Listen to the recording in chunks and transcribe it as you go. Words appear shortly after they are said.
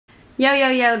Yo, yo,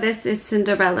 yo, this is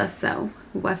Cinderella Sew.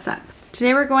 What's up?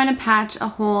 Today we're going to patch a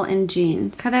hole in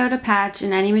jeans. Cut out a patch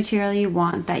in any material you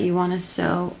want that you want to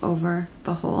sew over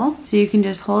the hole. So you can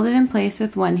just hold it in place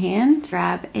with one hand,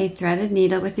 grab a threaded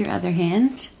needle with your other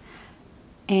hand,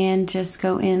 and just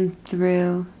go in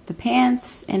through the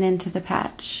pants and into the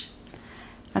patch.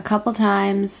 A couple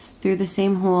times through the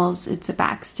same holes. It's a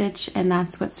back stitch, and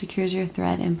that's what secures your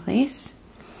thread in place.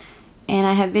 And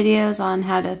I have videos on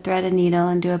how to thread a needle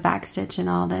and do a back stitch and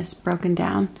all this broken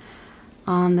down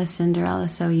on the Cinderella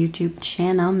Sew YouTube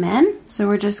channel, men. So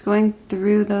we're just going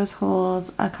through those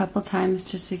holes a couple times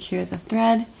to secure the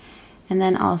thread, and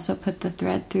then also put the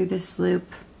thread through this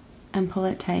loop and pull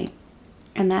it tight,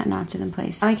 and that knots it in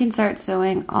place. Now I can start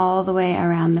sewing all the way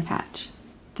around the patch.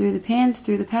 Through the pants,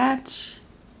 through the patch,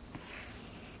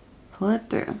 pull it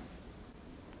through.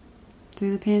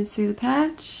 Through the pants, through the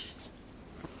patch,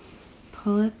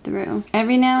 pull it through.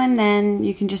 Every now and then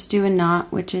you can just do a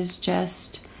knot, which is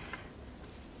just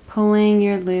pulling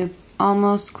your loop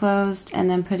almost closed and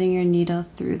then putting your needle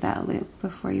through that loop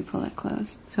before you pull it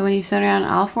closed. So when you've sewn around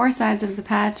all four sides of the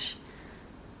patch,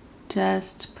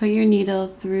 just put your needle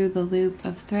through the loop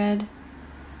of thread.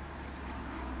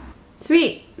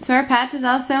 Sweet! So our patch is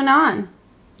all sewn on.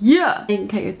 Yeah! You can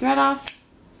cut your thread off.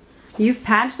 You've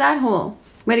patched that hole.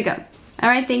 Way to go.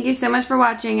 Alright, thank you so much for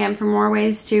watching, and for more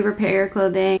ways to repair your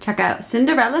clothing, check out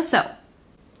Cinderella Sew.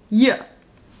 Yeah!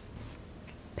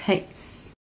 Peace.